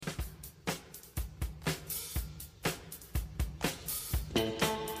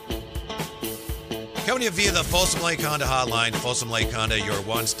Coming to you via the Folsom Lake Honda hotline. Folsom Lake Honda, your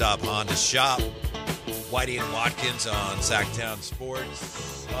one-stop Honda shop. Whitey and Watkins on Sacktown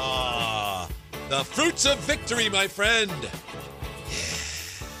Sports. The fruits of victory, my friend.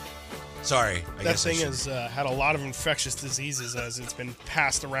 Sorry. That thing has had a lot of infectious diseases as it's been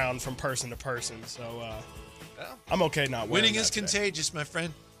passed around from person to person. So I'm okay not wearing Winning is today. contagious, my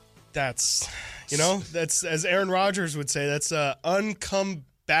friend. That's, that's, as Aaron Rodgers would say, that's a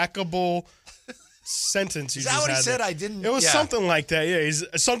uncomebackable sentence. Is that what he said? I didn't. It was something like that. Yeah, he's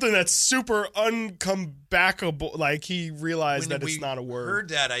something that's super uncomebackable. Like he realized that it's not a word. Heard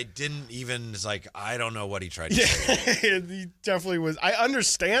that, I didn't even. It's like I don't know what he tried to say. He definitely was. I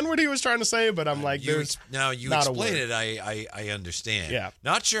understand what he was trying to say, but I'm like, there's now you not explain a word. it. I understand. Yeah.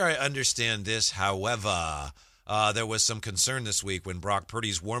 Not sure I understand this. However, there was some concern this week when Brock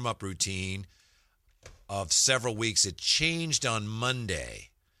Purdy's warm-up routine of several weeks, it changed on Monday.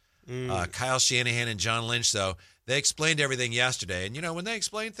 Kyle Shanahan and John Lynch, though, they explained everything yesterday. And, when they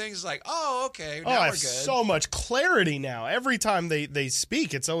explain things, it's like, oh, okay, now I we're have good. so much clarity now. Every time they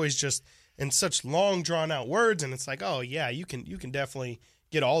speak, it's always just in such long, drawn-out words. And it's like, oh, yeah, you can definitely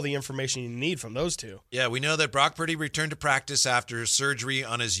get all the information you need from those two. Yeah, we know that Brock Purdy returned to practice after surgery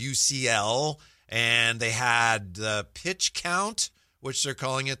on his UCL. And they had the pitch count, which they're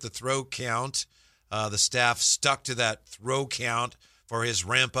calling it the throw count. The staff stuck to that throw count for his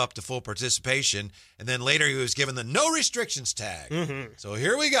ramp up to full participation. And then later he was given the no restrictions tag. Mm-hmm. So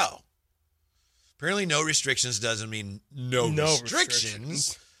here we go. Apparently no restrictions doesn't mean no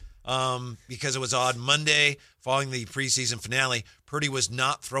restrictions. Because it was odd. Monday, following the preseason finale, Purdy was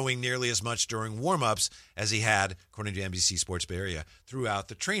not throwing nearly as much during warm-ups as he had, according to NBC Sports Bay Area, throughout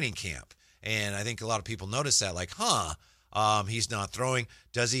the training camp. And I think a lot of people noticed that, like, he's not throwing.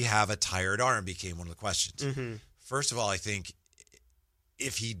 Does he have a tired arm? Became one of the questions. Mm-hmm. First of all, I think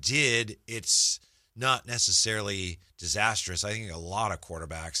if he did, it's not necessarily disastrous. I think a lot of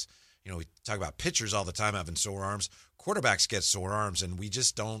quarterbacks, we talk about pitchers all the time having sore arms. Quarterbacks get sore arms, and we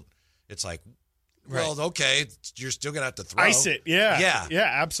just don't. It's like, well, okay, you're still going to have to throw. Ice it, yeah.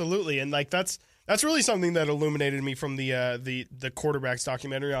 Yeah, absolutely. And, like, that's really something that illuminated me from the quarterbacks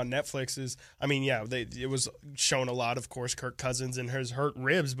documentary on Netflix is, it was showing a lot, of course, Kirk Cousins and his hurt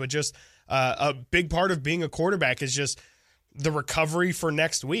ribs, but just a big part of being a quarterback is just the recovery for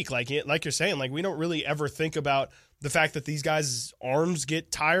next week. Like you're saying, like we don't really ever think about the fact that these guys' arms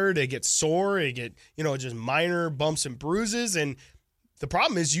get tired, they get sore, they get, just minor bumps and bruises. And the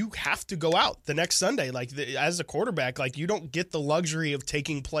problem is you have to go out the next Sunday. Like as a quarterback, like you don't get the luxury of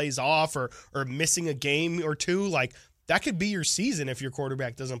taking plays off or missing a game or two. Like that could be your season if your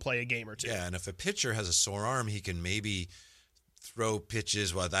quarterback doesn't play a game or two. Yeah, and if a pitcher has a sore arm, he can maybe throw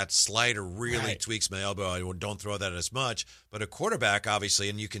pitches. Well, that slider really tweaks my elbow. I don't throw that as much. But a quarterback, obviously,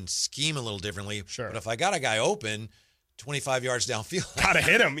 and you can scheme a little differently. Sure. But if I got a guy open 25 yards downfield, gotta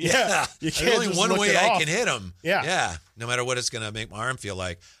hit him. Yeah. You can't There's only one way I can hit him. Yeah. Yeah. No matter what it's going to make my arm feel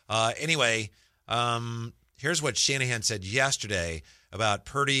like. Anyway, here's what Shanahan said yesterday about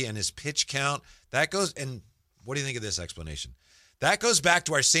Purdy and his pitch count. That goes, and what do you think of this explanation? That goes back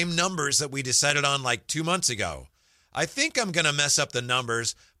to our same numbers that we decided on like 2 months ago. I think I'm going to mess up the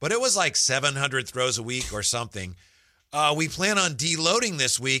numbers, but it was like 700 throws a week or something. We plan on deloading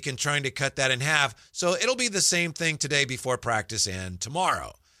this week and trying to cut that in half. So it'll be the same thing today before practice and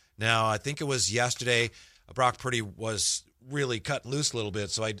tomorrow. Now, I think it was yesterday, Brock Purdy was really cut loose a little bit.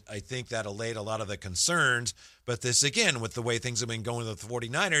 So I think that allayed a lot of the concerns. But this, again, with the way things have been going with the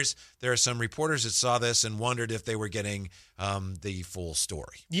 49ers, there are some reporters that saw this and wondered if they were getting the full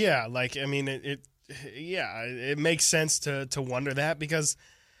story. Yeah, it makes sense to wonder that because,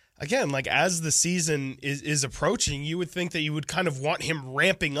 again, like as the season is approaching, you would think that you would kind of want him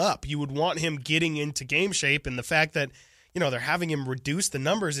ramping up. You would want him getting into game shape. And the fact that, they're having him reduce the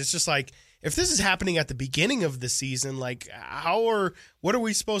numbers, it's just like, if this is happening at the beginning of the season, like what are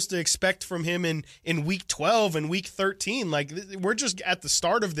we supposed to expect from him in week 12 and week 13? Like we're just at the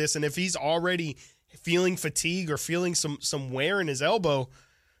start of this. And if he's already feeling fatigue or feeling some wear in his elbow,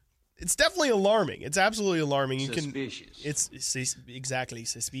 it's definitely alarming. It's absolutely alarming. Suspicious. It's exactly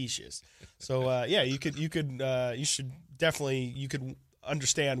suspicious. So you could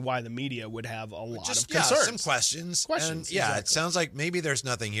understand why the media would have a lot of concerns. Some questions. And exactly. It sounds like maybe there's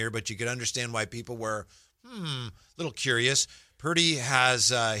nothing here, but you could understand why people were a little curious. Purdy has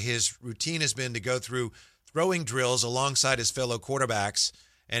his routine has been to go through throwing drills alongside his fellow quarterbacks,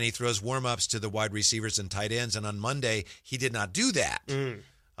 and he throws warm-ups to the wide receivers and tight ends. And on Monday, he did not do that.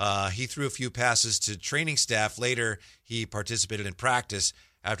 He threw a few passes to training staff. Later, he participated in practice.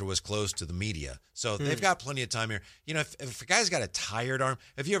 after it was closed to the media. So they've got plenty of time here. You know, if a guy's got a tired arm,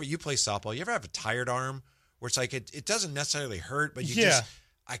 if you play softball, you ever have a tired arm where it's like it doesn't necessarily hurt, but you just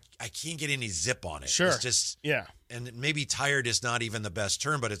I can't get any zip on it. Sure. It's just and maybe tired is not even the best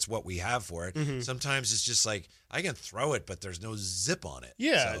term, but it's what we have for it. Sometimes it's just like I can throw it, but there's no zip on it.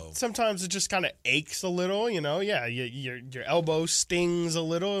 Yeah, so. Sometimes it just kind of aches a little, you know. Yeah, your elbow stings a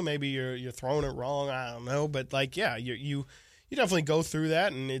little. Maybe you're throwing it wrong. I don't know, but like, yeah, you definitely go through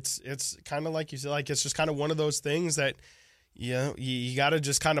that, and it's kind of like you said, like it's just kind of one of those things that you got to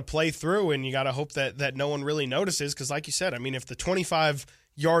just kind of play through, and you got to hope that no one really notices, because like you said, I mean, if the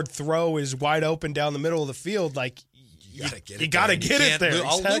 25-yard throw is wide open down the middle of the field, like you got to get it there.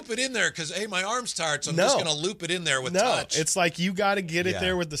 I'll loop it in there because, hey, my arm's tired, so I'm just going to loop it in there with touch. It's like you got to get it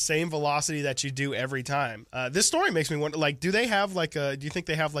there with the same velocity that you do every time. This story makes me wonder, like, do you think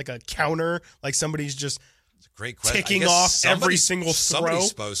they have like a counter, like somebody's just great question. ticking off every single throw? Somebody's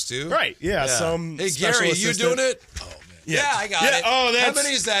supposed to. Right, yeah. Hey, Gary, are you doing it? Oh, man. Yeah, I got it. Oh, how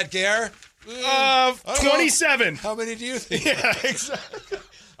many is that, Gary? 27. How many do you think? Yeah, exactly.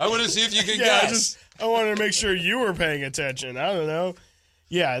 I want to see if you can guess. I wanted to make sure you were paying attention. I don't know.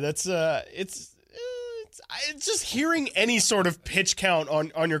 Yeah, that's it's just hearing any sort of pitch count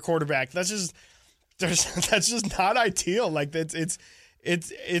on your quarterback. That's just not ideal. Like it's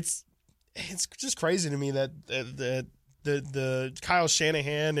just crazy to me that the Kyle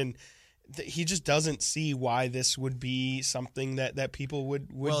Shanahan and he just doesn't see why this would be something that people would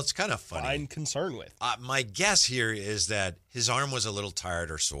it's kind of funny. Find concern with. My guess here is that his arm was a little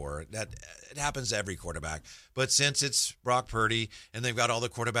tired or sore. That it happens to every quarterback. But since it's Brock Purdy and they've got all the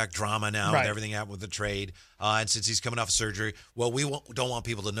quarterback drama now and everything happened with the trade, and since he's coming off of surgery, well, don't want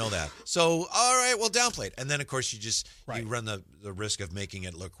people to know that. So, all right, we'll downplay it. And then, of course, you run the risk of making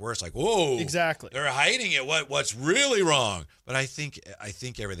it look worse. Like, whoa, exactly, they're hiding it. What's really wrong? But I think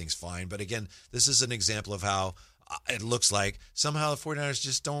everything's fine. But again, this is an example of how it looks like somehow the 49ers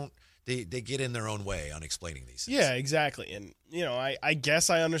just don't. They get in their own way on explaining these things. Yeah, exactly. And, you know, I guess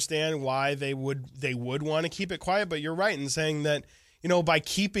I understand why they would want to keep it quiet, but you're right in saying that, you know, by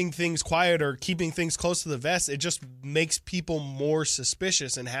keeping things quiet or keeping things close to the vest, it just makes people more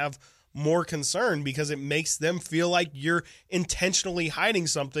suspicious and have more concern because it makes them feel like you're intentionally hiding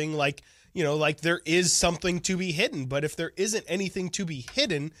something, like, you know, like there is something to be hidden. But if there isn't anything to be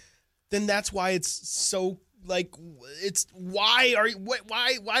hidden, then that's why it's so like it's why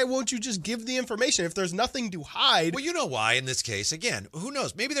won't you just give the information if there's nothing to hide? Well, you know why in this case. Again, who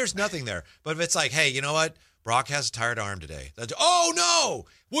knows? Maybe there's nothing there. But if it's like, hey, you know what? Brock has a tired arm today. Oh no!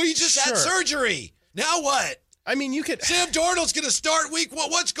 Well, you just had surgery. Now what? I mean, you could. Sam Darnold's going to start week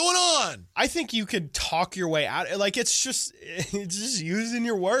one. What's going on? I think you could talk your way out. Like it's just using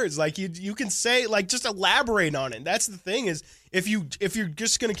your words. Like you can say, like, just elaborate on it. That's the thing is if you're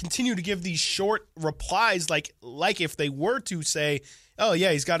just going to continue to give these short replies, like if they were to say, oh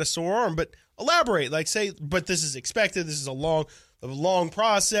yeah, he's got a sore arm, but elaborate, like say, but this is expected. This is a long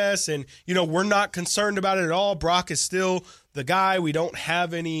process, and you know we're not concerned about it at all. Brock is still the guy. We don't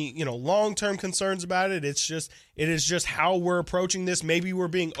have any, you know, long-term concerns about it. It is just how we're approaching this. Maybe we're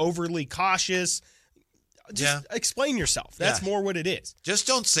being overly cautious. Just explain yourself. That's more what it is. Just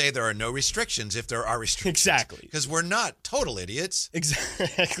don't say there are no restrictions if there are restrictions. Exactly. Because we're not total idiots.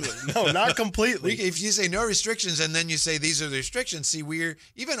 Exactly. No, not completely. If you say no restrictions and then you say these are the restrictions, see,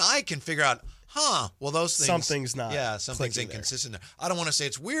 even I can figure out, well, those things. Something's not. Yeah, something's inconsistent there. I don't want to say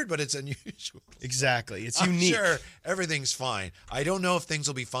it's weird, but it's unusual. Exactly. It's unique. I'm sure everything's fine. I don't know if things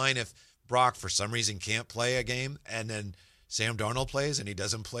will be fine if Brock, for some reason, can't play a game and then Sam Darnold plays and he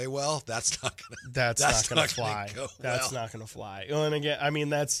doesn't play well. That's not going to That's not going to fly. That's not going to fly. And again, I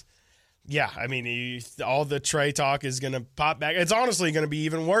mean, all the Trey talk is going to pop back. It's honestly going to be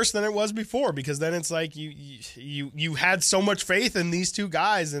even worse than it was before because then it's like you had so much faith in these two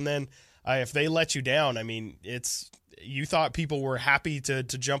guys and then if they let you down, I mean, you thought people were happy to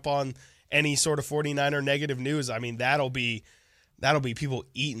jump on any sort of 49er negative news. I mean, that'll be people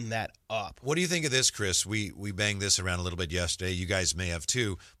eating that up. What do you think of this, Chris? We banged this around a little bit yesterday. You guys may have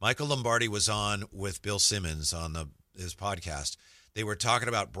too. Michael Lombardi was on with Bill Simmons on his podcast. They were talking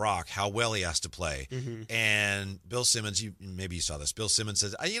about Brock, how well he has to play. Mm-hmm. And Bill Simmons, maybe you saw this. Bill Simmons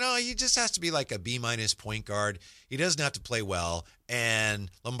says, he just has to be like a B- point guard. He doesn't have to play well. And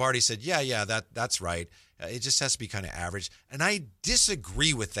Lombardi said, yeah, that's right. It just has to be kind of average. And I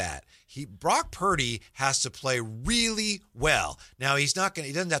disagree with that. Brock Purdy has to play really well. Now he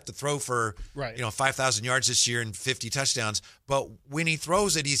doesn't have to throw for 5,000 yards this year and 50 touchdowns. But when he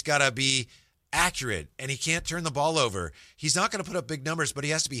throws it, he's got to be accurate, and he can't turn the ball over. He's not going to put up big numbers, but he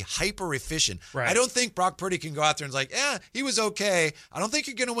has to be hyper efficient. Right. I don't think Brock Purdy can go out there and like, he was okay. I don't think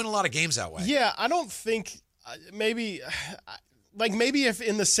you're going to win a lot of games that way. Yeah, I don't think maybe if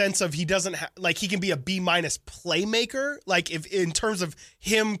in the sense of he doesn't he can be a B- playmaker, like if in terms of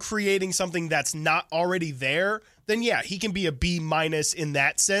him creating something that's not already there, then yeah, he can be a B- in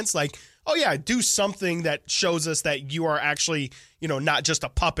that sense. Like, oh yeah, do something that shows us that you are actually, not just a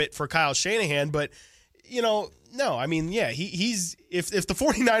puppet for Kyle Shanahan, but no, I mean, yeah, he's if the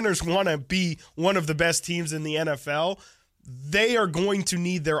 49ers want to be one of the best teams in the NFL, they are going to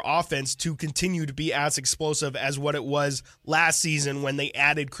need their offense to continue to be as explosive as what it was last season when they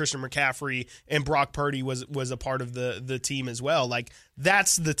added Christian McCaffrey and Brock Purdy was a part of the team as well. Like,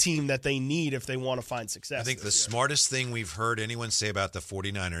 that's the team that they need if they want to find success. I think the smartest thing we've heard anyone say about the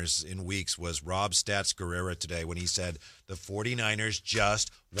 49ers in weeks was Rob Stats Guerrera today when he said the 49ers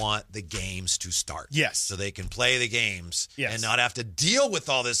just want the games to start. Yes. So they can play the games and not have to deal with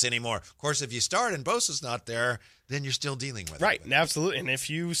all this anymore. Of course, if you start and Bosa's not there, then you're still dealing with it. Right, absolutely. And if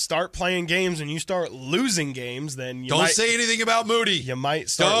you start playing games and you start losing games, then don't say anything about Moody. You might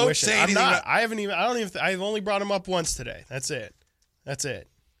start don't wishing. Say anything about. I've only brought him up once today. That's it.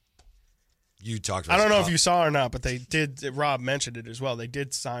 You talked about. I don't know if you saw or not, but they did. Rob mentioned it as well. They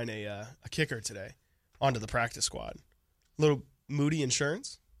did sign a kicker today onto the practice squad. Little Moody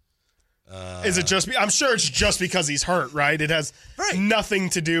insurance. Is it just? I'm sure it's just because he's hurt, right? It has nothing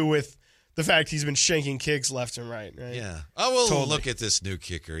to do with the fact he's been shanking kicks left and right. Yeah. Oh, well, totally. Look at this new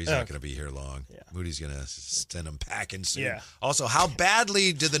kicker. He's not going to be here long. Yeah. Moody's going to send him packing soon. Yeah. Also, how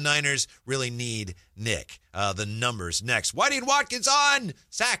badly do the Niners really need Nick? The numbers next. Whitey and Watkins on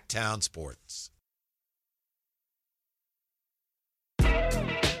Sacktown Sports.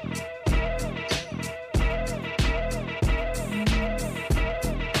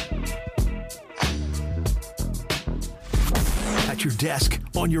 At your desk,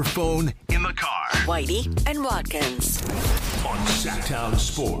 on your phone, in the car. Whitey and Watkins. On Sacktown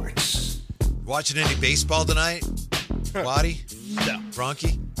Sports. Watching any baseball tonight? Whitey? No.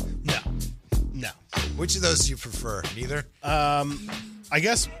 Bronchi? No. Which of those do you prefer? Neither? I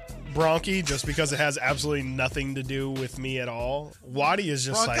guess Bronchi, just because it has absolutely nothing to do with me at all. Waddy is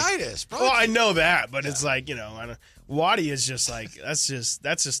just bronchitis. Well, I know that, but it's like, Waddy is just like, that's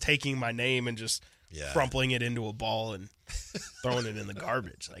just taking my name and just crumpling it into a ball and throwing it in the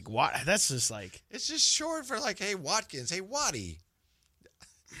garbage. Like, what? That's just like, it's just short for like, hey, Watkins, hey, Waddy.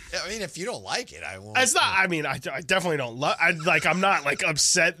 I mean, if you don't like it, I won't. It's not. I mean, I definitely don't love. I'm not like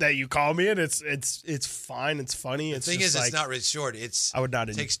upset that you call me it. It's fine. It's funny. The thing is, it's not really short. I would not.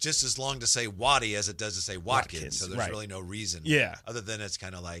 It takes just as long to say Waddy as it does to say Watkins. So there's really no reason. Yeah. Other than it's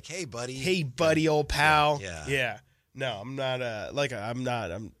kind of like, hey, buddy. Hey, buddy, old pal. Yeah. No, I'm not.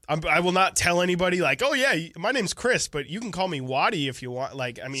 I will not tell anybody like, oh yeah, my name's Chris, but you can call me Waddy if you want.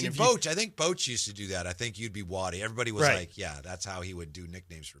 Like, I mean, Boach. I think Boach used to do that. I think you'd be Waddy. Everybody was like, yeah, that's how he would do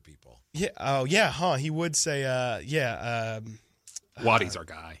nicknames for people. Yeah. Oh yeah. Huh. He would say, Waddy's our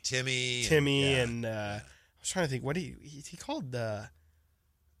guy. Timmy, and I was trying to think. What he called?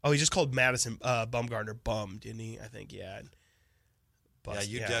 He just called Madison Bumgarner Bum, didn't he? I think But,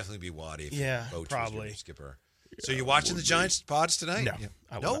 you'd definitely be Waddy. If Boach probably was your skipper. So you watching the Giants pods tonight? No,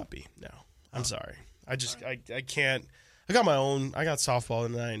 I will not be. No, I'm sorry. I can't. I got my own. I got softball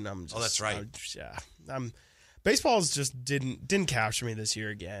tonight, and I'm just. Oh, that's right. Baseball's just didn't capture me this year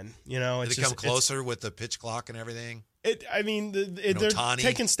again. Did it come closer with the pitch clock and everything? They're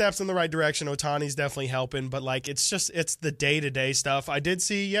taking steps in the right direction. Otani's definitely helping, but like it's the day-to-day stuff. I did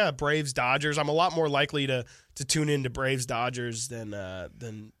see Braves Dodgers. I'm a lot more likely to tune into Braves Dodgers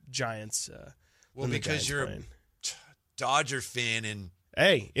than Giants. Well, because you're a Dodger fan and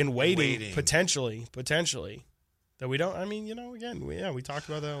in waiting. potentially that we don't. I mean, again, we talked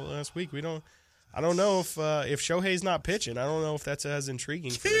about that last week. We don't. I don't know if Shohei's not pitching. I don't know if that's as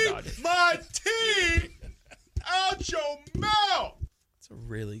intriguing for the Dodgers. Keep my teeth out your mouth. It's a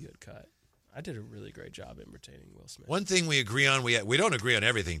really good cut. I did a really great job imitating Will Smith. One thing we agree on, we don't agree on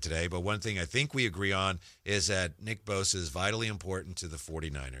everything today, but one thing I think we agree on is that Nick Bosa is vitally important to the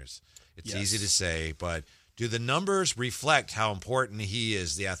 49ers. It's easy to say, but do the numbers reflect how important he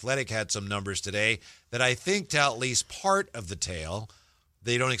is? The Athletic had some numbers today that I think tell at least part of the tale.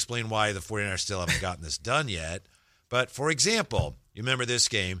 They don't explain why the 49ers still haven't gotten this done yet. But, for example, you remember this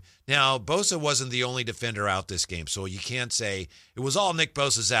game. Now, Bosa wasn't the only defender out this game, so you can't say it was all Nick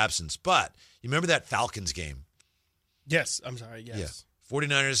Bosa's absence. But you remember that Falcons game? Yes. I'm sorry. Yes. Yeah.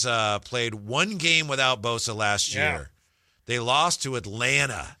 49ers played one game without Bosa last year. They lost to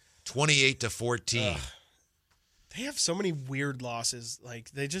Atlanta 28-14. They have so many weird losses.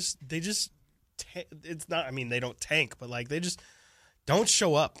 Like, they just it's not. I mean, they don't tank, but like they just don't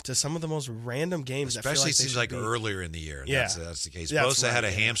show up to some of the most random games. Especially seems like earlier in the year. Yeah. That's the case. Yeah, Bosa had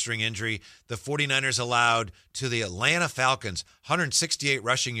a hamstring injury. The 49ers allowed to the Atlanta Falcons 168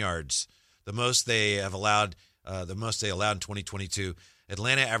 rushing yards, the most they allowed in 2022.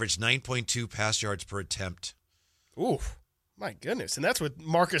 Atlanta averaged 9.2 pass yards per attempt. Ooh, my goodness. And that's with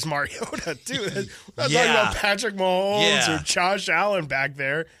Marcus Mariota, too. I'm not talking about Patrick Mahomes or Josh Allen back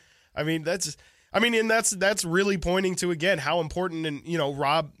there. I mean, that's really pointing to, again, how important, and,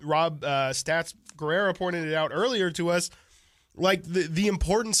 Rob Stats Guerrera pointed it out earlier to us, like the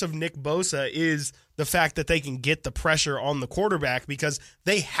importance of Nick Bosa is the fact that they can get the pressure on the quarterback because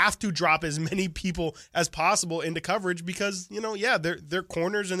they have to drop as many people as possible into coverage because, their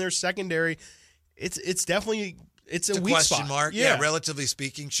corners and their secondary, it's definitely it's a weak question spot. mark. Yeah, relatively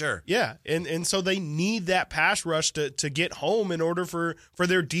speaking, sure. Yeah, and so they need that pass rush to get home in order for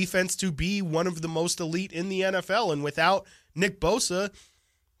their defense to be one of the most elite in the NFL. And without Nick Bosa,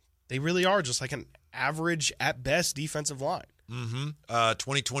 they really are just like an average at best defensive line.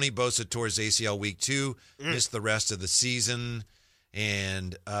 2020, Bosa tore his ACL week 2, missed the rest of the season.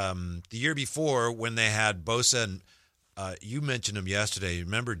 And the year before, when they had Bosa, and you mentioned him yesterday,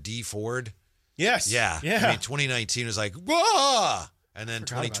 remember D Ford? Yes. Yeah. I mean, 2019 was like, whoa! And then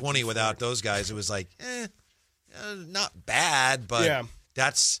 2020, without those guys, it was like, not bad, but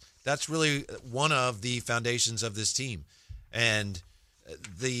that's really one of the foundations of this team. And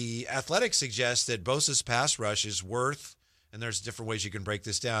the Athletic suggests that Bosa's pass rush is worth, and there's different ways you can break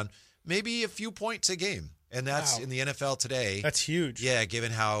this down, maybe a few points a game. And that's in the NFL today. That's huge. Yeah,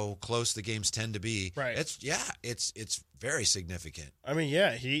 given how close the games tend to be. Right. It's very significant. I mean,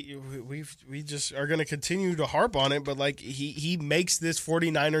 we just are going to continue to harp on it, but like he makes this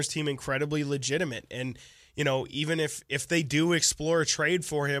 49ers team incredibly legitimate. And, even if they do explore a trade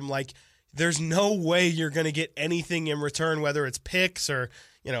for him, like there's no way you're going to get anything in return, whether it's picks or,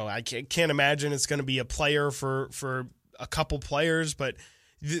 I can't imagine it's going to be a player for a couple players, but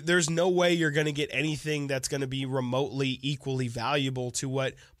there's no way you're going to get anything that's going to be remotely equally valuable to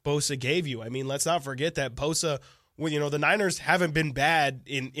what Bosa gave you. I mean, let's not forget that Bosa, the Niners haven't been bad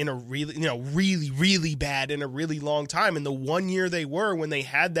in a really, really, really bad in a really long time. And the 1 year they were, when they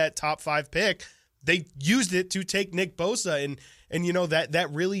had that top 5 pick, they used it to take Nick Bosa. And that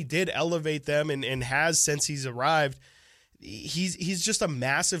really did elevate them and has since he's arrived. He's just a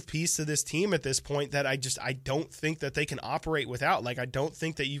massive piece to this team at this point that I don't think that they can operate without. Like, I don't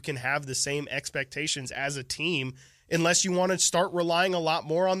think that you can have the same expectations as a team unless you want to start relying a lot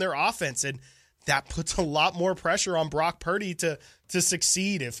more on their offense. And that puts a lot more pressure on Brock Purdy to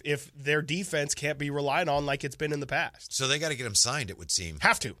succeed if their defense can't be relied on like it's been in the past. So they got to get him signed, it would seem.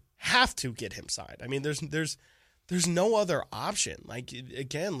 Have to get him signed. I mean, there's no other option. Like,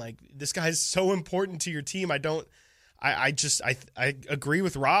 again, like this guy's so important to your team. I agree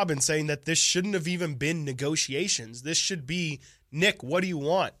with Rob in saying that this shouldn't have even been negotiations. This should be, Nick, what do you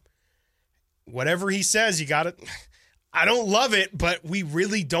want? Whatever he says, you got it. I don't love it, but we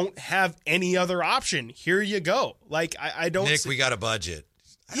really don't have any other option. Here you go. Like, I don't. Nick, we got a budget.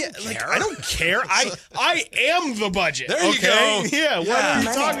 I don't care. I am the budget. There you go. Yeah, what are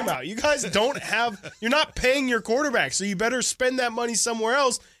you talking about? You guys you're not paying your quarterback, so you better spend that money somewhere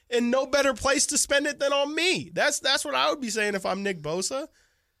else. And no better place to spend it than on me. That's what I would be saying if I'm Nick Bosa.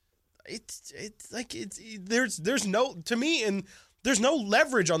 There's no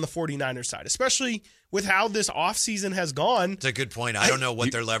leverage on the 49ers side, especially with how this offseason has gone. It's a good point. I don't know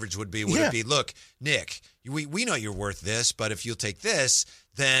what their leverage would be. Would it be, look, Nick, we know you're worth this, but if you'll take this,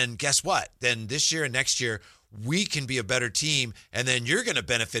 then guess what? Then this year and next year, we can be a better team, and then you're going to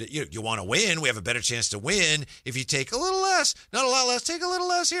benefit. You want to win. We have a better chance to win if you take a little less. Not a lot less. Take a little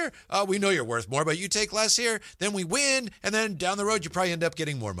less here. We know you're worth more, but you take less here. Then we win, and then down the road, you probably end up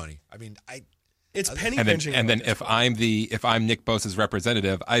getting more money. I mean, it's penny pinching. And then if I'm Nick Bosa's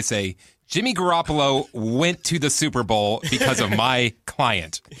representative, I say Jimmy Garoppolo went to the Super Bowl because of my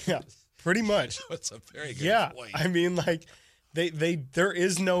client. Yeah, pretty much. That's a very good point. I mean, like. There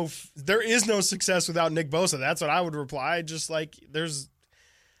is no success without Nick Bosa. That's what I would reply. Just like there's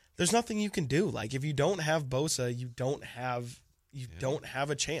nothing you can do. Like if you don't have Bosa, you don't have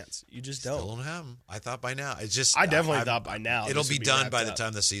a chance. You just don't. Still don't have him. I thought by now. I definitely thought by now it'll be done by the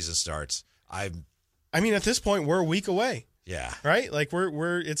time the season starts. I mean, at this point, we're a week away. Yeah. Right. Like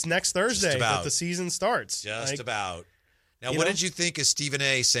it's next Thursday that the season starts. Just about. Now, what did you think of Stephen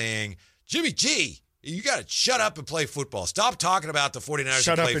A. saying, Jimmy G? You got to shut up and play football. Stop talking about the 49ers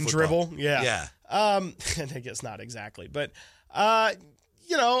Shut and up play and football. Dribble. Yeah. Yeah. I guess not exactly. But, I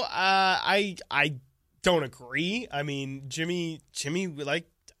don't agree. I mean, Jimmy, like,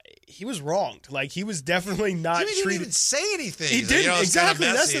 he was wronged. Like, he was definitely not Jimmy didn't treated. even say anything. He didn't. Exactly.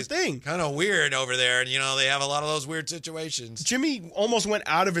 That's the thing. Kind of weird over there. And, they have a lot of those weird situations. Jimmy almost went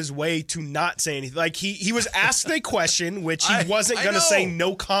out of his way to not say anything. Like, he was asked a question, which he wasn't going to say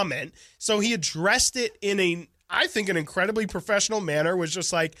no comment. So he addressed it in I think, an incredibly professional manner, was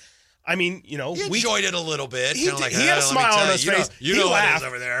just like, I mean, he enjoyed it a little bit. He had a smile on his face. He laughed what it is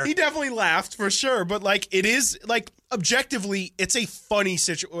over there. He definitely laughed for sure. But like, it is like objectively, it's a funny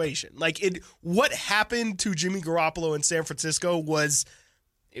situation. Like, what happened to Jimmy Garoppolo in San Francisco was,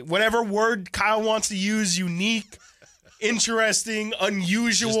 whatever word Kyle wants to use, unique, interesting,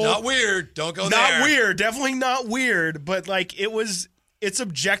 unusual. Just not weird. Don't go there. Not weird. Definitely not weird. But like, it's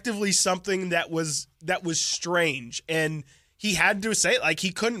objectively something that was strange, and he had to say it. Like,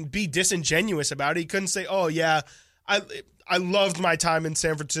 he couldn't be disingenuous about it. He couldn't say, "Oh yeah, I loved my time in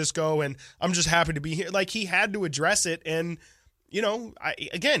San Francisco, and I'm just happy to be here." Like, he had to address it, and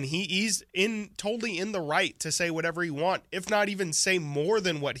he's totally in the right to say whatever he wants, if not even say more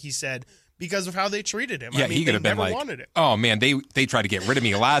than what he said, because of how they treated him. Yeah, he could have been like, "Oh man, they tried to get rid of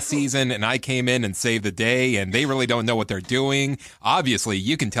me last season, and I came in and saved the day, and they really don't know what they're doing." Obviously,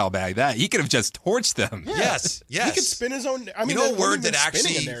 you can tell by that. He could have just torched them. Yes. He could spin his own. I mean, a word that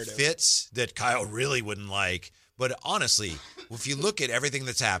actually fits that Kyle really wouldn't like. But honestly, if you look at everything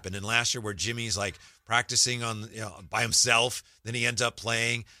that's happened, and last year where Jimmy's like practicing on by himself, then he ends up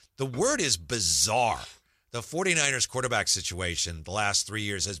playing. The word is bizarre. The 49ers quarterback situation the last 3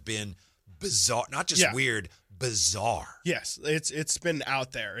 years has been bizarre, not just weird, bizarre. Yes, it's been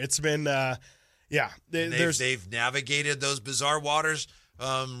out there. It's been they've navigated those bizarre waters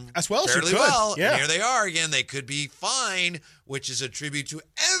as well fairly as well. Yeah. And here they are again. They could be fine, which is a tribute to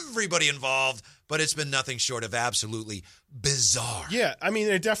everybody involved, but it's been nothing short of absolutely bizarre. Yeah, I mean,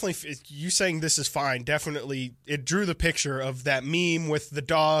 it definitely, you saying this is fine, definitely, it drew the picture of that meme with the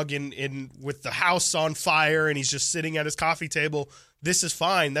dog and with the house on fire, and he's just sitting at his coffee table. This is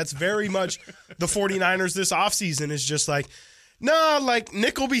fine. That's very much the 49ers this offseason, is just like, no, like,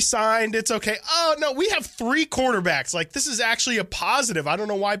 Nick will be signed. It's okay. Oh, no, we have 3 quarterbacks. Like, this is actually a positive. I don't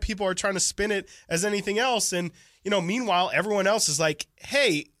know why people are trying to spin it as anything else. And, meanwhile, everyone else is like,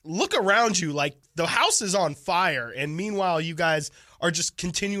 hey, look around you. Like, the house is on fire. And meanwhile, you guys are just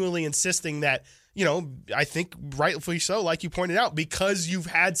continually insisting that, I think rightfully so, like you pointed out, because you've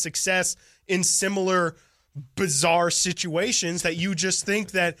had success in similar bizarre situations, that you just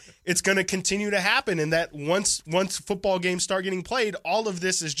think that it's going to continue to happen, and that once football games start getting played, all of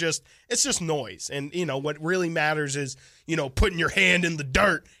this is just noise. And what really matters is putting your hand in the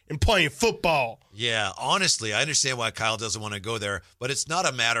dirt and playing football. Yeah, honestly, I understand why Kyle doesn't want to go there, but it's not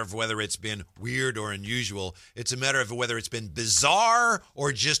a matter of whether it's been weird or unusual. It's a matter of whether it's been bizarre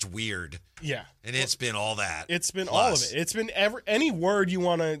or just weird. Yeah, and it's been all that. It's been all of it. It's been any word you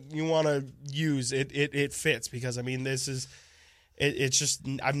want to use. It fits, because I mean, this is. It's just,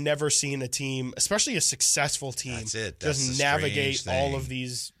 I've never seen a team, especially a successful team, That's just navigate all of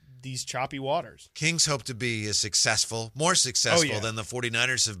these choppy waters. Kings hope to be more successful than the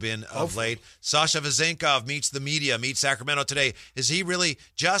 49ers have been of late. Sasha Vezenkov meets the media, meets Sacramento today. Is he really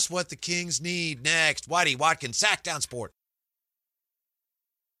just what the Kings need next? Whitey, Watkins, Sack Down Sport.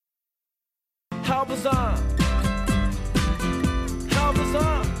 How was on? How was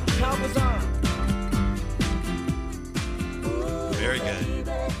on? How was on? Very good.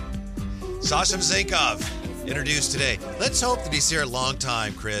 Sasha Vezenkov introduced today. Let's hope that he's here a long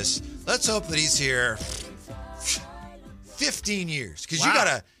time, Chris. Let's hope that he's here 15 years, because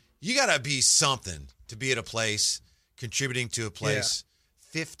you gotta be something to be at a place, contributing to a place.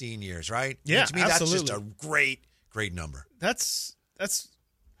 15 years, right? Yeah, to me, absolutely. That's just a great number. That's.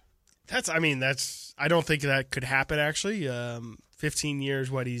 I mean, I don't think that could happen, actually. 15 years,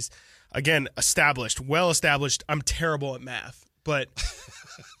 what he's, again, well established. I'm terrible at math, but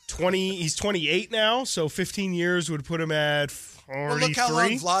he's 28 now, so 15 years would put him at 43. Well, look how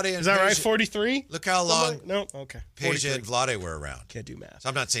long Vlade and is that right? 43? Look how long No? Okay. Peja and Vlade were around. Can't do math. So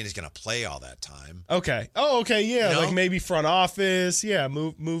I'm not saying he's going to play all that time. Okay. Oh, okay, yeah. Like maybe front office. Yeah,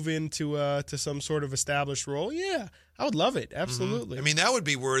 move into to some sort of established role. Yeah, I would love it. Absolutely. I mean, that would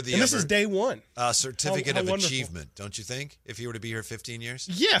be worthy and of this is day one. Certificate How of wonderful. achievement, don't you think? If you were to be here 15 years?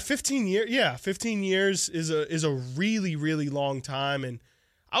 Yeah, 15 years. Yeah, 15 years is a really, really long time, and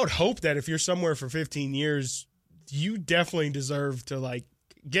I would hope that if you're somewhere for 15 years, you definitely deserve to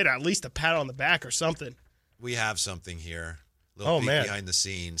get at least a pat on the back or something. We have something here. A little peek man. behind the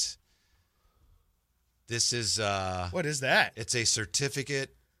scenes. This is what is that? It's a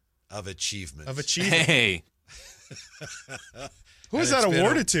certificate of achievement. Hey. Who is that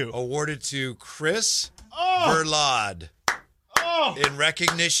awarded to? Awarded to Chris Verlade. in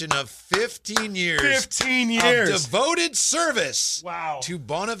recognition of 15 years. 15 years. Of devoted service. Wow. To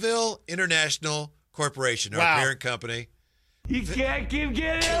Bonneville International Corporation, our Wow. parent company. You can't keep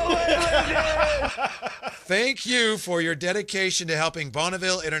getting away with it. Thank you for your dedication to helping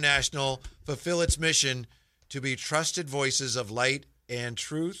Bonneville International fulfill its mission to be trusted voices of light and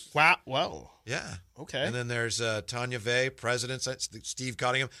truth. Wow. Well, Yeah. okay. And then there's Tanya Vey, President, Steve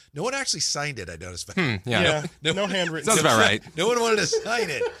Cottingham. No one actually signed it, I noticed. Yeah. No handwritten. Sounds about right. No one wanted to sign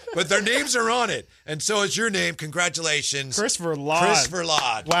it, but their names are on it. And so is your name. Congratulations. Christopher Ladd. Christopher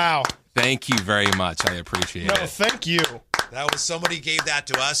Ladd. Wow. Thank you very much. I appreciate No, it. thank you. That was somebody gave that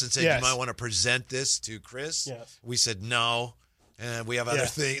to us and said, Yes. you might want to present this to Chris. Yes. We said, no. And we have other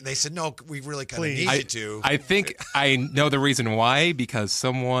things. They said, no, we really kind of Please. need you to. I think I know the reason why, because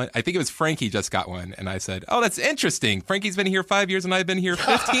I think it was Frankie just got one. And I said, oh, that's interesting. Frankie's been here 5 years and I've been here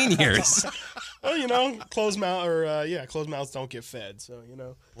 15 years. Well, closed mouths don't get fed. So,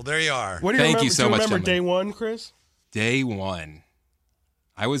 Well, there you are. What do you Thank remember? you so do you much, remember gentlemen. day one, Chris? Day one,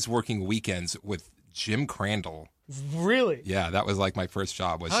 I was working weekends with Jim Crandall. Really? Yeah, that was like my first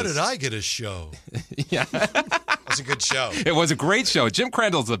job. How did I get a show? Yeah. It was a good show. It was a great show. Jim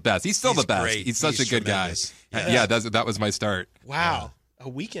Crandall's the best. He's still He's the best. great. He's such He's a good tremendous. guy. Yeah. Yeah, that was my start. Wow. A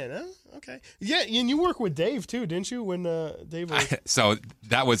weekend, huh? Okay. Yeah, and you work with Dave too, didn't you? When Dave was... So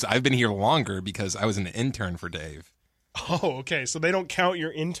I've been here longer because I was an intern for Dave. Oh, okay. So they don't count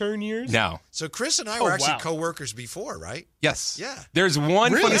your intern years? No. So Chris and I were actually wow. co-workers before, right? Yes. Yeah. There's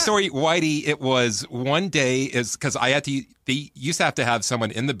one Really? funny Yeah. story, Whitey. It was one day is because they used to have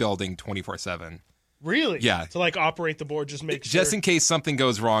someone in the building 24/7. Really? Yeah. To operate the board, just make sure. Just in case something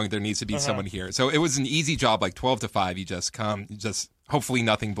goes wrong, there needs to be someone here. So it was an easy job, like 12 to 5. You just come, hopefully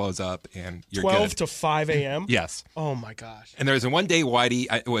nothing blows up and you're 12 good. to 5 a.m.? Yes. Oh, my gosh. And there was one day, Whitey,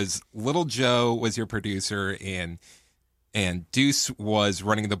 it was Little Joe was your producer and Deuce was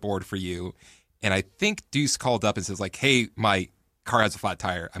running the board for you. And I think Deuce called up and says hey, my car has a flat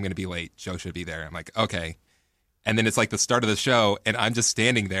tire. I'm going to be late. Joe should be there. I'm like, okay. And then it's like the start of the show and I'm just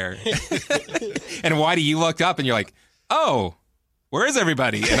standing there. And Whitey, you looked up and you're like, oh, where is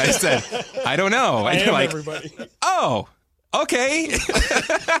everybody? And I said, I don't know. I And am you're like, everybody. oh, okay.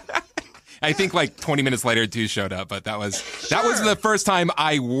 I think 20 minutes later, Deuce showed up, but that was the first time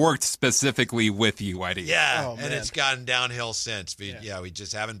I worked specifically with you, Whitey. Yeah, Oh, and man. it's gotten downhill since. We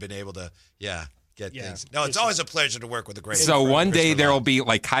just haven't been able to, get Yeah. things. No, it's always a pleasure to work with a great So one day Christopher there will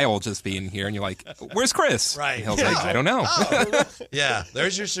Ladd. be Kyle will just be in here, and you're like, "Where's Chris?" Right. And he'll say, "I don't know." Yeah,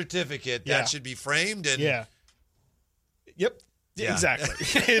 there's your certificate. Yeah. That should be framed. And Yeah. Yep. Yeah. Exactly.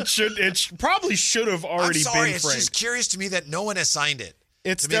 Probably should have I'm already sorry, been it's framed. just curious to me that no one has signed it.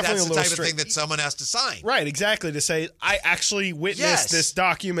 It's To me, definitely that's a the little type of thing strange. that someone has to sign. Right, exactly. To say, I actually witnessed Yes. this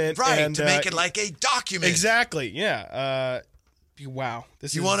document. Right, and, to make it like a document. Exactly, yeah. Wow.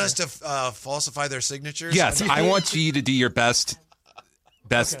 This You is, want us to falsify their signatures? Yes, I want you to do your best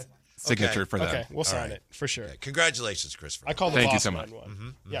signature Okay. for them. Okay, we'll sign right. it for sure. Congratulations, Christopher. I call the Thank you boss so man much.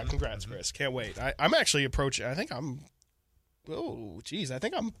 one. Yeah, congrats, Chris. Can't wait. I'm actually approaching. I think I'm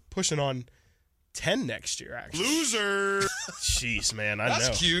pushing on 10 next year. Actually, Loser. jeez, man, I That's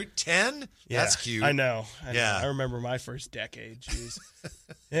know. cute. 10? Yeah, That's cute. I know. Yeah. I remember my first decade. Jeez.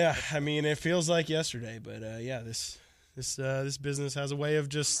 Yeah, I mean, it feels like yesterday, but this business has a way of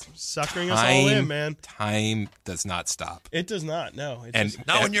just suckering us all in, man. Time does not stop. It does not. No, it And just,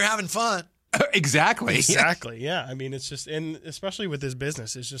 Not when you're having fun. exactly. exactly. Yeah, I mean, it's just, and especially with this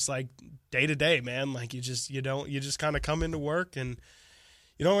business, it's just day to day, man. You just kind of come into work and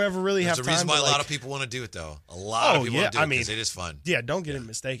you don't ever really There's have a time. reason why to, a lot of people want to do it, though. A lot of people want to do it because it is fun. Yeah, don't get it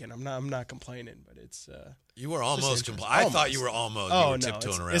mistaken. I'm not complaining, but it's. You were almost. interesting. I thought you were almost. Oh you were no,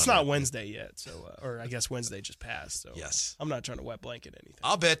 tiptoeing around. it's not it. Wednesday yet, so or I guess Wednesday just passed. So Yes. I'm not trying to wet blanket anything.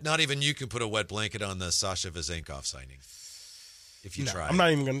 I'll bet not even you can put a wet blanket on the Sasha Vezenkov signing. If you No, try. I'm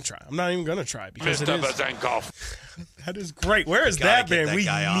not even going to try. I'm not even going to try because Mr. it is, Vezenkov. that is great. Where is Gotta that get band? that We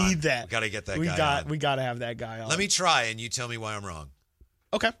guy on. need that. We gotta get that we guy got, on. We got to have that guy on. Let me try, and you tell me why I'm wrong.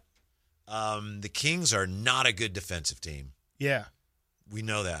 Okay. The Kings are not a good defensive team. Yeah. We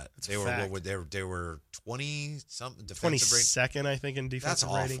know that. They were fact. they were 20 something defensive rating. 22nd, I think, in defensive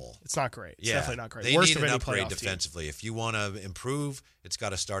That's rating. awful. It's not great. It's Yeah, definitely not great. They Worst need of an any upgrade playoff team. defensively. If you want to improve, it's got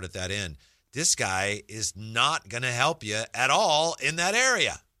to start at that end. This guy is not going to help you at all in that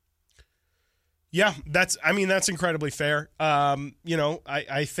area. Yeah, that's incredibly fair.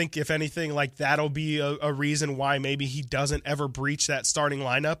 I think if anything, that'll be a reason why maybe he doesn't ever breach that starting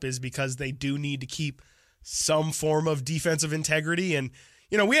lineup is because they do need to keep some form of defensive integrity. And,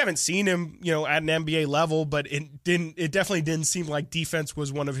 we haven't seen him, at an NBA level, but it definitely didn't seem like defense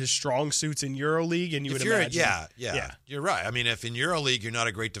was one of his strong suits in EuroLeague, and you would imagine. Yeah, you're right. I mean, if in EuroLeague you're not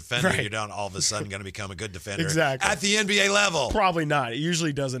a great defender, Right. you're not all of a sudden going to become a good defender Exactly. at the NBA level. Probably not. It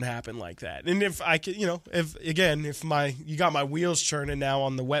usually doesn't happen like that. And if I could, if you got my wheels churning now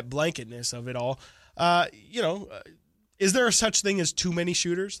on the wet blanketness of it all, is there such thing as too many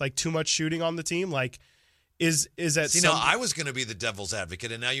shooters, like too much shooting on the team? Like, is that? I was going to be the devil's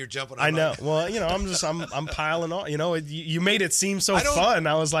advocate, and now you're jumping on I know. Well, I'm piling on. You made it seem so fun.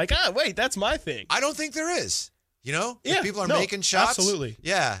 I was like, wait, that's my thing. I don't think there is. If Yeah, people are no, making shots. absolutely.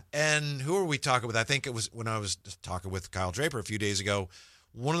 Yeah. And who are we talking with? I think it was when I was talking with Kyle Draper a few days ago.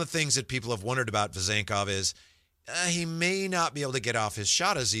 One of the things that people have wondered about Vezenkov is he may not be able to get off his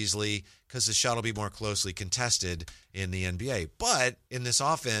shot as easily because his shot will be more closely contested in the NBA. But in this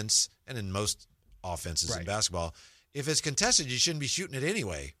offense, and in most offenses in basketball, if it's contested, you shouldn't be shooting it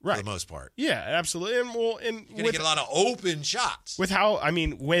anyway, for the most part. Yeah, absolutely. And You're going to get a lot of open shots. With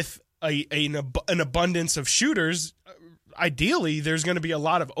an abundance of shooters, ideally there's going to be a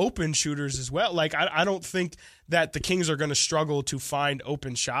lot of open shooters as well. Like I don't think that the Kings are going to struggle to find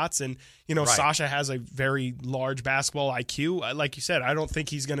open shots, and Sasha has a very large basketball IQ. Like you said, I don't think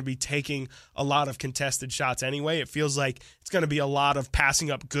he's going to be taking a lot of contested shots anyway. It feels like it's going to be a lot of passing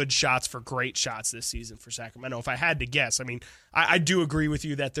up good shots for great shots this season for Sacramento. If I had to guess, I mean, I do agree with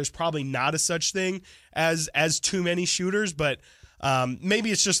you that there's probably not a such thing as too many shooters, but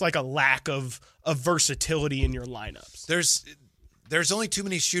maybe it's just like a lack of versatility in your lineups. There's only too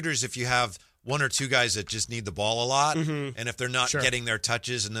many shooters if you have one or two guys that just need the ball a lot, and if they're not getting their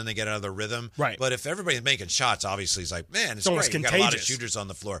touches and then they get out of their rhythm. Right. But if everybody's making shots, obviously it's like, man, it's almost great. You got a lot of contagious. shooters on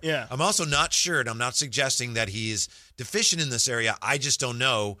the floor. Yeah. I'm also not sure, and I'm not suggesting that he's deficient in this area. I just don't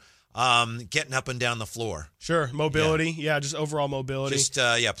know. Getting up and down the floor. Sure, mobility. Yeah, just overall mobility. Just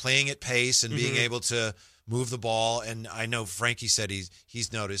playing at pace and being able to move the ball. And I know Frankie said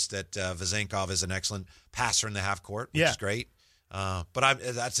he's noticed that Vezenkov is an excellent passer in the half court, which is great. But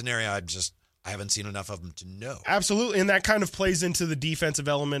that's an area I haven't seen enough of him to know. Absolutely, and that kind of plays into the defensive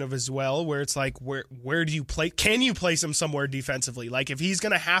element of as well, where it's like, where do you play? Can you place him somewhere defensively? Like if he's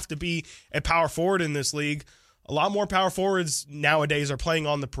going to have to be a power forward in this league, a lot more power forwards nowadays are playing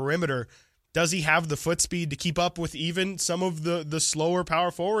on the perimeter. Does he have the foot speed to keep up with even some of the slower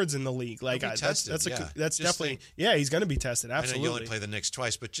power forwards in the league? Like that's definitely he's going to be tested. Absolutely. I know you only play the Knicks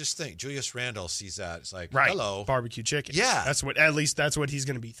twice, but just think, Julius Randle sees that. It's like, right. Hello, barbecue chicken. Yeah, that's what he's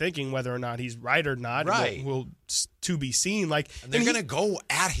going to be thinking. Whether or not he's right or not, right, will to be seen. Like, and they're going to go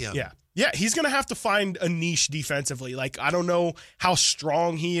at him. Yeah, he's going to have to find a niche defensively. Like, I don't know how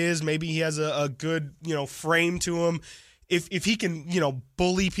strong he is. Maybe he has a good frame to him. If he can,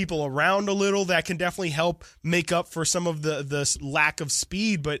 bully people around a little, that can definitely help make up for some of the lack of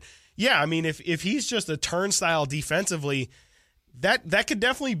speed. But yeah, I mean, if he's just a turnstile defensively, that could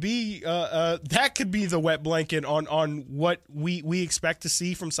definitely be that could be the wet blanket on what we expect to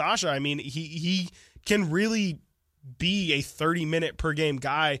see from Sasha. I mean, he can really be a 30-minute per game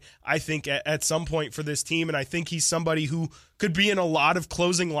guy, I think, at some point for this team, and I think he's somebody who could be in a lot of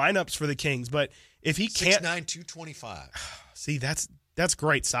closing lineups for the Kings. But if he can't, 6'9", 225. See, that's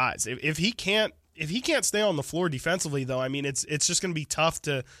great size. If he can't stay on the floor defensively, though, I mean, it's just going to be tough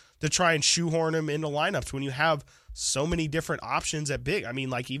to try and shoehorn him into lineups when you have so many different options at big. I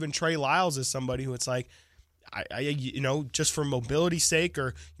mean, like even Trey Lyles is somebody who it's like, I just for mobility's sake,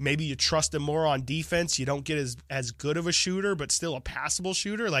 or maybe you trust him more on defense. You don't get as good of a shooter, but still a passable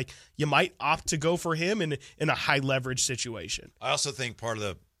shooter. Like you might opt to go for him in a high leverage situation. I also think part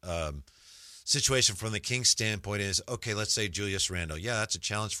of the situation from the Kings standpoint is, okay, let's say Julius Randle. Yeah, that's a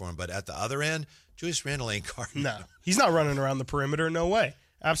challenge for him. But at the other end, Julius Randle ain't guarding. No, he's not running around the perimeter. No way.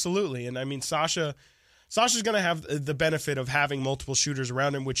 Absolutely. And I mean, Sasha's going to have the benefit of having multiple shooters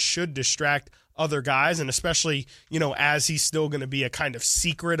around him, which should distract other guys. And especially, as he's still going to be a kind of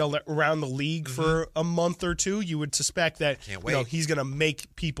secret around the league for a month or two, you would suspect that he's going to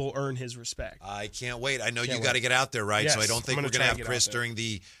make people earn his respect. I can't wait. I know you got to get out there, right? Yes, so I don't think we're going to have Chris during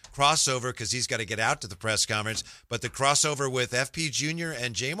the crossover because he's got to get out to the press conference. But the crossover with FP Jr.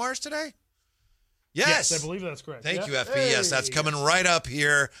 and J Marzz today? Yes, I believe that's correct. Thank you, FP. Yes, that's coming right up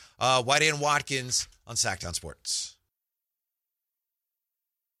here. Whitey and Watkins on Sacktown Sports.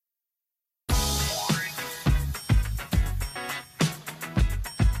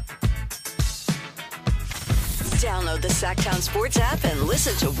 Download the Sacktown Sports app and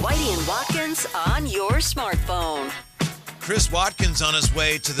listen to Whitey and Watkins on your smartphone. Chris Watkins on his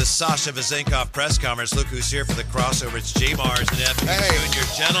way to the Sasha Vezenkov press conference. Look who's here for the crossover. It's J. Marzz and FP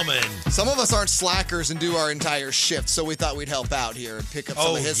Jr. Gentlemen. Some of us aren't slackers and do our entire shift, so we thought we'd help out here and pick up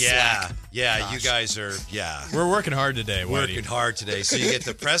some of his slack. Yeah, Gosh. you guys are, We're working hard today, Whitey. working hard today. So you get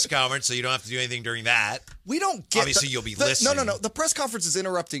the press conference, so you don't have to do anything during that. We don't get Obviously, you'll be listening. No. The press conference is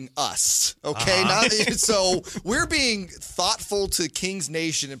interrupting us, okay? So we're being thoughtful to King's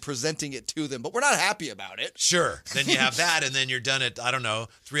Nation and presenting it to them, but we're not happy about it. Sure. Then you have that, and then you're done at,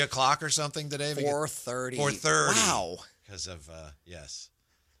 3 o'clock or something today? 4:30. 4:30. Wow. Because of, yes.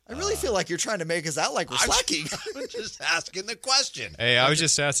 I really feel like you're trying to make us out like we're slacking. I'm just asking the question. Hey, I was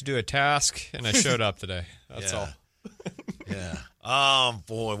just asked to do a task, and I showed up today. That's all. Yeah.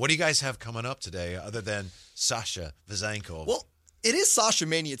 Boy, what do you guys have coming up today other than Sasha Vezenkov? Well, it is Sasha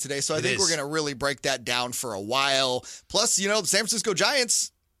Mania today, so I think we're going to really break that down for a while. Plus, the San Francisco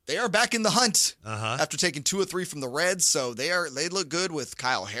Giants, they are back in the hunt after taking 2 or 3 from the Reds, so they look good with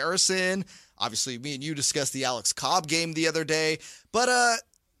Kyle Harrison. Obviously, me and you discussed the Alex Cobb game the other day, but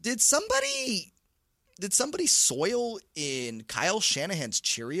did somebody soil in Kyle Shanahan's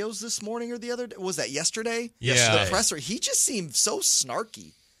Cheerios this morning or the other day? Was that yesterday? Yeah. The presser. He just seemed so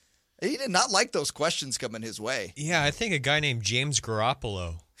snarky. He did not like those questions coming his way. Yeah, I think a guy named James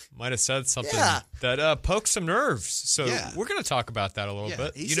Garoppolo might have said something that poked some nerves. So we're going to talk about that a little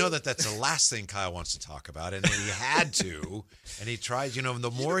bit. You know that's the last thing Kyle wants to talk about, and he had to. And he tries,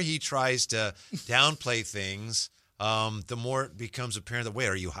 the more he tries to downplay things, the more it becomes apparent that, wait,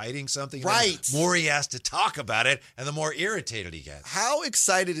 are you hiding something? Right. The more he has to talk about it, and the more irritated he gets. How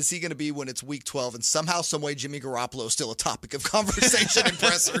excited is he going to be when it's week 12 and somehow, some way, Jimmy Garoppolo is still a topic of conversation in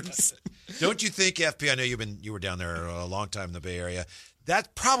pressers? Don't you think, FP, I know you were down there a long time in the Bay Area,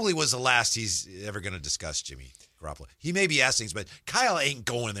 that probably was the last he's ever going to discuss Jimmy Garoppolo. He may be asked things, but Kyle ain't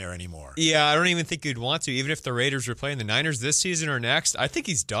going there anymore. Yeah, I don't even think you'd want to. Even if the Raiders were playing the Niners this season or next, I think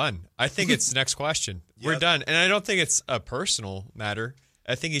he's done. I think it's the next question. We're done. And I don't think it's a personal matter.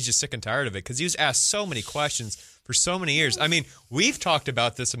 I think he's just sick and tired of it because he was asked so many questions for so many years. I mean, we've talked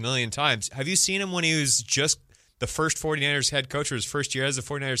about this a million times. Have you seen him when he was just the first 49ers head coach or his first year as a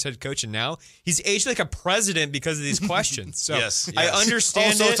 49ers head coach, and now he's aged like a president because of these questions. So yes. I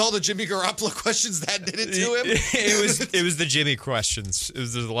understand So it's all the Jimmy Garoppolo questions that did it to him? It was the Jimmy questions.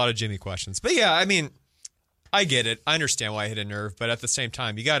 There's a lot of Jimmy questions. But yeah, I mean, I get it. I understand why I hit a nerve, but at the same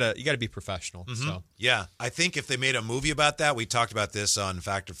time, you gotta be professional. Mm-hmm. So yeah, I think if they made a movie about that, we talked about this on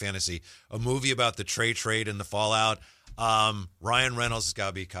Factor Fantasy, a movie about the trade and the fallout. Ryan Reynolds has got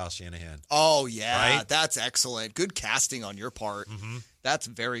to be Kyle Shanahan. Oh, yeah. Right? That's excellent. Good casting on your part. Mm-hmm. That's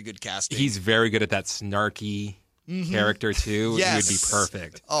very good casting. He's very good at that snarky character, too. Yes. He would be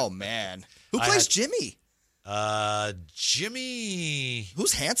perfect. Oh, man. Who plays Jimmy? Jimmy.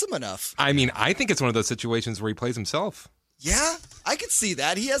 Who's handsome enough? I mean, I think it's one of those situations where he plays himself. Yeah, I could see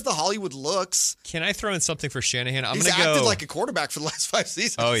that. He has the Hollywood looks. can I throw in something for Shanahan? He's acted like a quarterback for the last 5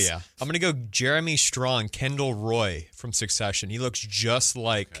 seasons. Oh yeah, I'm gonna go Jeremy Strong, Kendall Roy from Succession. He looks just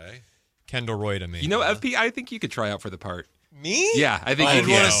like Kendall Roy to me. FP, I think you could try out for the part. Me? Yeah, I think I'd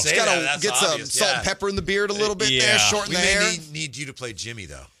you wanna could. say He's got to that's get some obvious, salt and pepper in the beard a little bit there, shorten We the may hair. need you to play Jimmy,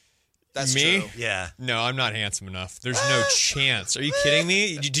 though. That's Me? true. Yeah. No, I'm not handsome enough. There's no chance. Are you kidding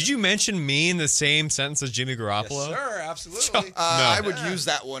me? Did you mention me in the same sentence as Jimmy Garoppolo? Yes, sir, absolutely. I would use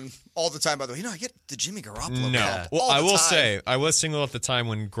that one all the time, by the way. I get the Jimmy Garoppolo No. comp Well, all I the will time. say, I was single at the time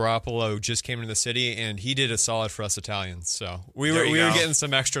when Garoppolo just came into the city, and he did a solid for us Italians. So we There were you we were go. getting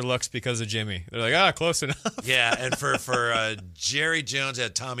some extra looks because of Jimmy. They're like, close enough. Yeah, and for Jerry Jones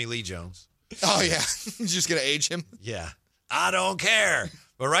had Tommy Lee Jones. Oh, yeah. You're just going to age him? Yeah. I don't care.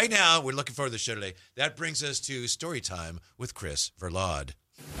 But right now, we're looking forward to the show today. That brings us to story time with Chris Verlaud.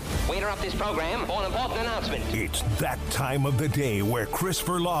 We interrupt this program for an important announcement. It's that time of the day where Chris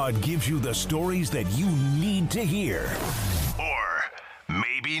Verlaud gives you the stories that you need to hear. Or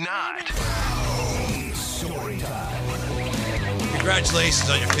maybe not. Story time. Congratulations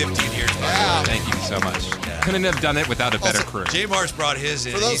on your 15 years. Yeah. Thank you so much. Couldn't have done it without a better crew. J. Mars brought his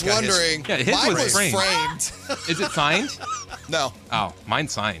in. For those He's got his- wondering, Yeah, his mine was was framed. framed. Is it signed? No. Oh,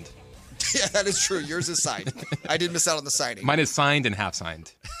 mine's signed. Yeah, that is true. Yours is signed. I did miss out on the signing. Mine is signed and half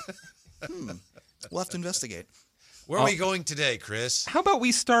signed. We'll have to investigate. Where are we going today, Chris? How about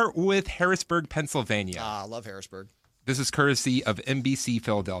we start with Harrisburg, Pennsylvania? I love Harrisburg. This is courtesy of NBC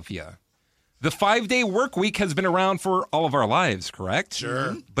Philadelphia. The 5-day work week has been around for all of our lives, correct?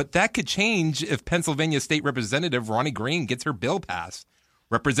 Sure. But that could change if Pennsylvania State Representative Ronnie Green gets her bill passed.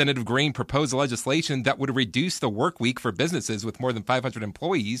 Representative Green proposed legislation that would reduce the work week for businesses with more than 500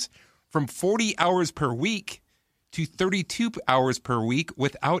 employees from 40 hours per week to 32 hours per week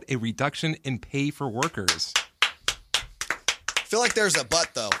without a reduction in pay for workers. feel like there's a but,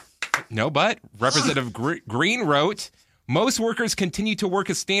 though. No but. Representative Green wrote, most workers continue to work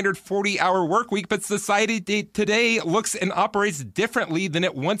a standard 40-hour work week, but society today looks and operates differently than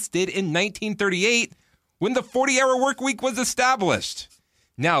it once did in 1938 when the 40-hour work week was established.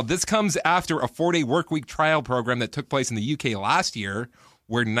 Now, this comes after a 4-day work week trial program that took place in the UK last year,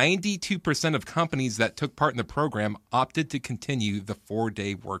 where 92% of companies that took part in the program opted to continue the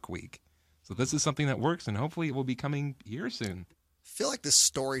 4-day work week. So this is something that works, and hopefully it will be coming here soon. I feel like this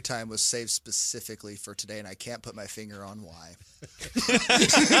story time was saved specifically for today, and I can't put my finger on why.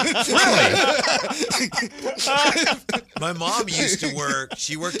 My mom used to work.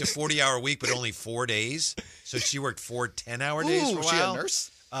 She worked a 40-hour week, but only 4 days. So she worked 4 10-hour days for a while. Was she a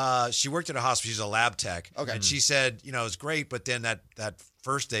nurse? She worked at a hospital. She's a lab tech. Okay. And she said, it was great, but then that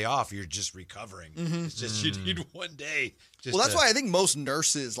first day off, you're just recovering. It's just you need 1 day. That's why I think most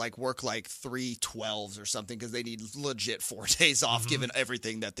nurses work 3 12s or something because they need legit 4 days off given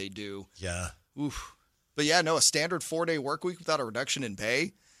everything that they do. Yeah. Oof. But yeah, no, a standard 4-day work week without a reduction in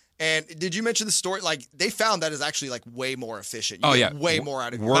pay. And did you mention the story? They found that is actually way more efficient. You get way more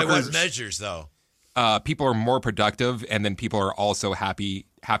out of it. By what measures, though? People are more productive, and then people are also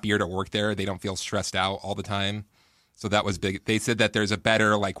happier to work there. They don't feel stressed out all the time. So that was big. They said that there's a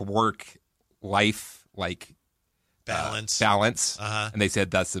better work-life balance. And they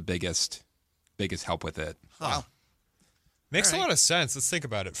said that's the biggest help with it. Wow. Makes a lot of sense. Let's think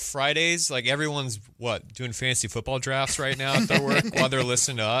about it. Fridays, everyone's doing fantasy football drafts right now at their work while they're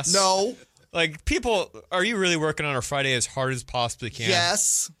listening to us? No. People, are you really working on a Friday as hard as possibly can?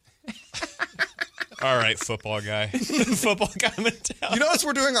 Yes. All right, football guy. Football guy mentality. You notice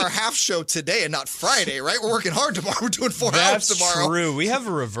we're doing our half show today and not Friday, right? We're working hard tomorrow. We're doing 4 hours tomorrow. That's true. We have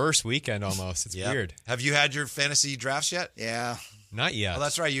a reverse weekend almost. It's weird. Have you had your fantasy drafts yet? Yeah. Not yet. Well,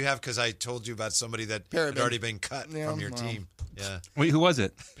 that's right. You have because I told you about somebody that had already been cut from your team. Yeah. Wait, who was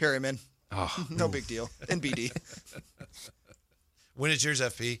it? Perryman. Oh. No big deal. NBD. When is yours,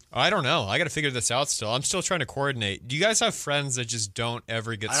 FP? I don't know. I got to figure this out still. I'm still trying to coordinate. Do you guys have friends that just don't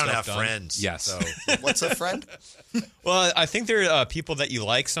ever get stuff done? I don't have friends. Yes. So. What's a friend? Well, I think they're people that you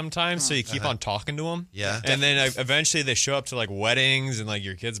like sometimes, so you keep on talking to them. Yeah. And then eventually they show up to weddings and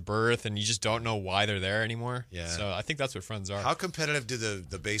your kid's birth, and you just don't know why they're there anymore. Yeah. So I think that's what friends are. How competitive do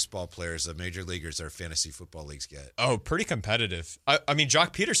the baseball players, the major leaguers, our fantasy football leagues get? Oh, pretty competitive. I mean,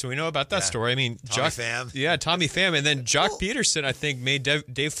 Jock Peterson, we know about that story. I mean, Tommy Pham. Yeah, Tommy Pham. And then Jock Peterson, I think, made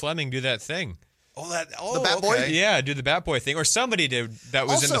Dave Fleming do that thing. The Bat Boy? Yeah, do the Bat Boy thing. Or somebody did that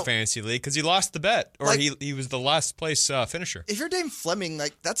was in the fantasy league because he lost the bet. Or he was the last place finisher. If you're Dave Fleming,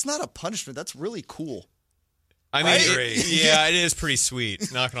 that's not a punishment. That's really cool. I mean, it is pretty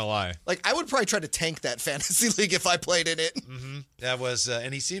sweet. Not going to lie. I would probably try to tank that fantasy league if I played in it. Mm-hmm. That was,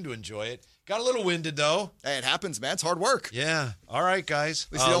 and he seemed to enjoy it. Got a little winded, though. Hey, it happens, man. It's hard work. Yeah. All right, guys.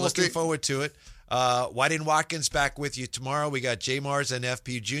 Looking forward to it. Whitey and Watkins back with you tomorrow. We got J. Marzz and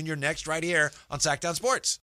FP Jr. next right here on Sacktown Sports.